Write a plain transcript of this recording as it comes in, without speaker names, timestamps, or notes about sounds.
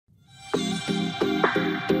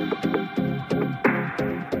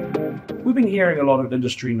We've been hearing a lot of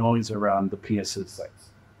industry noise around the PSE-6.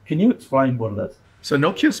 Can you explain what it is? So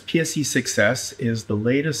Nokia's PSE-6s is the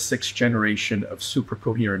latest sixth generation of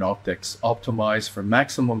super-coherent optics optimized for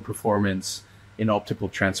maximum performance in optical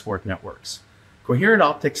transport networks. Coherent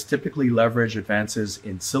optics typically leverage advances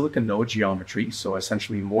in silicon node geometry, so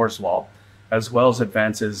essentially Moore's law, as well as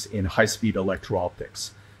advances in high-speed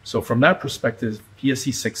electro-optics. So from that perspective,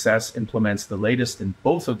 PSE-6s implements the latest in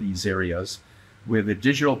both of these areas with a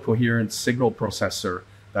digital coherent signal processor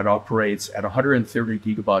that operates at 130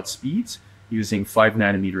 gigabaud speeds using 5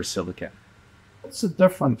 nanometer silicon. What's the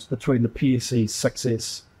difference between the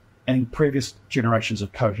PSE-6s and previous generations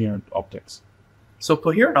of coherent optics? So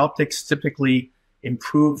coherent optics typically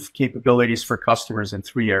improve capabilities for customers in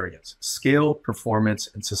three areas: scale, performance,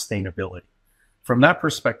 and sustainability. From that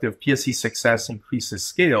perspective, PSE-6s increases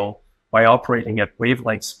scale by operating at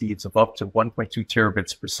wavelength speeds of up to 1.2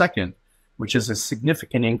 terabits per second, which is a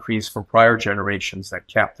significant increase from prior generations that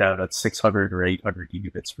capped out at 600 or 800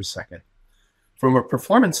 gigabits per second. From a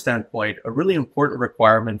performance standpoint, a really important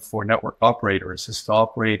requirement for network operators is to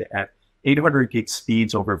operate at 800 gig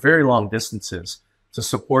speeds over very long distances to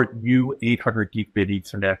support new 800 gigabit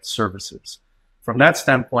Ethernet services. From that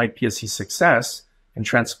standpoint, PSE-6s can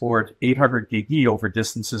transport 800 gig E over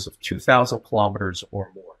distances of 2,000 kilometers or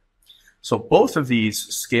more. So both of these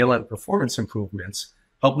scale and performance improvements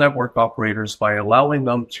help network operators by allowing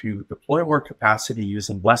them to deploy more capacity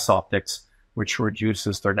using less optics, which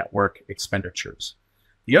reduces their network expenditures.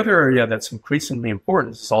 The other area that's increasingly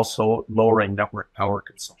important is also lowering network power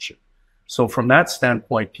consumption. So from that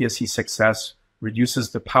standpoint, PSE-6s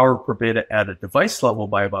reduces the power per bit at a device level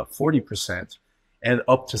by about 40% and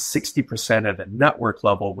up to 60% at a network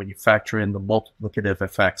level when you factor in the multiplicative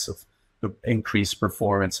effects of the increased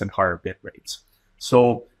performance and higher bit rates.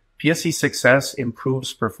 So PSE-6s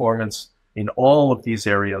improves performance in all of these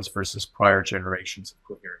areas versus prior generations of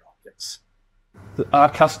coherent optics.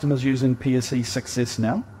 Are customers using PSE-6s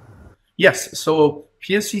now? Yes, so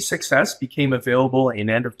PSE-6s became available in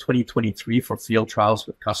end of 2023 for field trials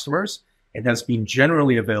with customers and has been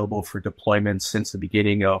generally available for deployment since the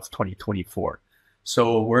beginning of 2024.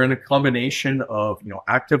 So we're in a combination of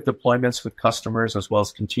active deployments with customers as well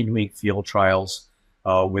as continuing field trials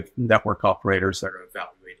with network operators that are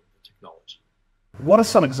evaluating the technology. What are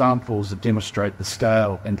some examples that demonstrate the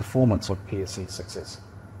scale and performance of PSE-6s?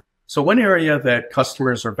 So one area that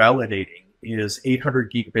customers are validating is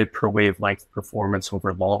 800 gigabit per wavelength performance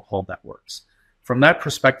over long-haul networks. From that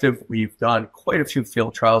perspective, we've done quite a few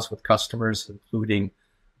field trials with customers, including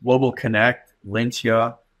Global Connect,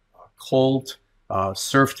 Lintia, Colt,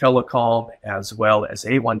 Surf Telecom, as well as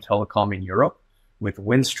A1 Telecom in Europe, with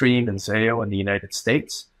Windstream and Zayo in the United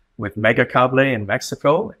States, with Megacable in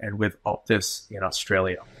Mexico, and with Optus in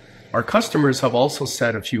Australia. Our customers have also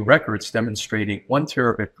set a few records demonstrating 1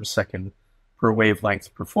 terabit per second per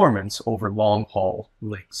wavelength performance over long-haul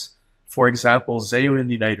links. For example, Zayo in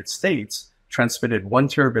the United States transmitted 1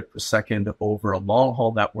 terabit per second over a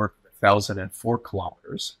long-haul network of 1,004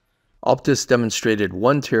 kilometers. Optus demonstrated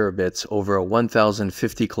 1 terabits over a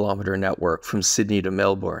 1,050 kilometer network from Sydney to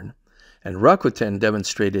Melbourne. And Rakuten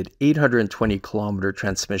demonstrated 820 kilometer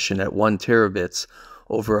transmission at 1 terabits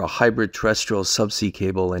over a hybrid terrestrial subsea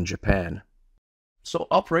cable in Japan. So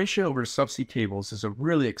operation over subsea cables is a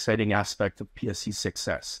really exciting aspect of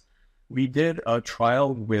PSE-6s. We did a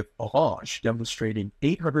trial with Orange demonstrating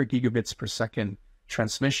 800 gigabits per second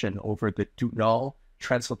transmission over the Dunal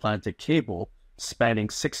transatlantic cable spanning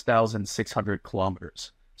 6,600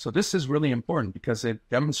 kilometers. So this is really important because it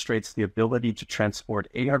demonstrates the ability to transport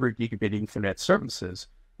 800 gigabit Ethernet services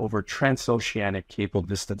over transoceanic cable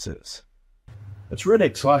distances. It's really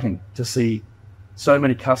exciting to see so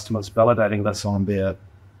many customers validating this on their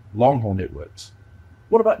long-haul networks.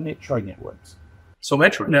 What about metro networks? So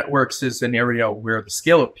metro networks is an area where the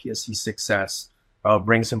scale of PSE-6s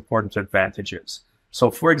brings important advantages.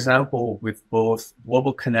 So for example, with both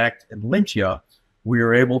Global Connect and Lintia, we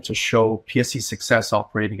were able to show PSE-6s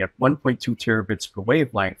operating at 1.2 terabits per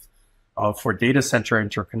wavelength for data center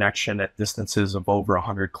interconnection at distances of over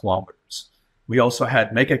 100 kilometers. We also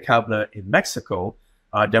had Megacable in Mexico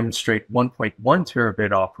demonstrate 1.1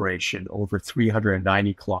 terabit operation over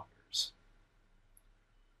 390 kilometers.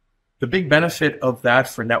 The big benefit of that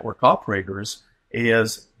for network operators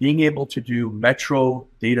is being able to do metro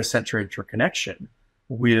data center interconnection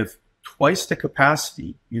with twice the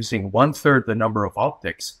capacity using 1/3 the number of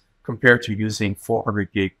optics compared to using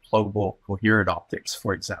 400 gig pluggable coherent optics,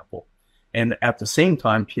 for example. And at the same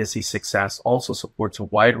time, PSE-6s also supports a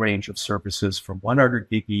wide range of services from 100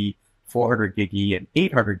 gig E, 400 gig E, and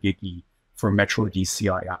 800 gig E for metro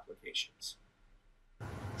DCI applications.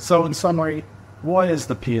 So in summary, why is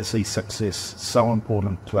the PSE-6s so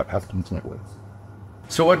important to our customers' networks?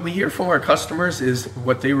 So what we hear from our customers is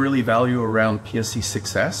what they really value around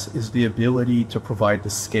PSE-6s is the ability to provide the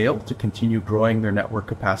scale to continue growing their network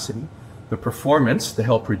capacity, the performance to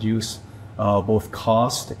help reduce both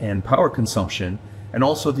cost and power consumption, and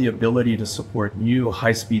also the ability to support new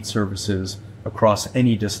high-speed services across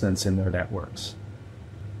any distance in their networks.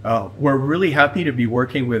 We're really happy to be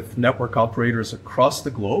working with network operators across the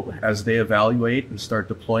globe as they evaluate and start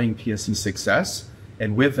deploying PSE-6s.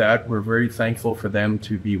 And with that, we're very thankful for them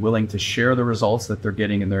to be willing to share the results that they're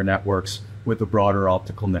getting in their networks with the broader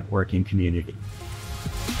optical networking community.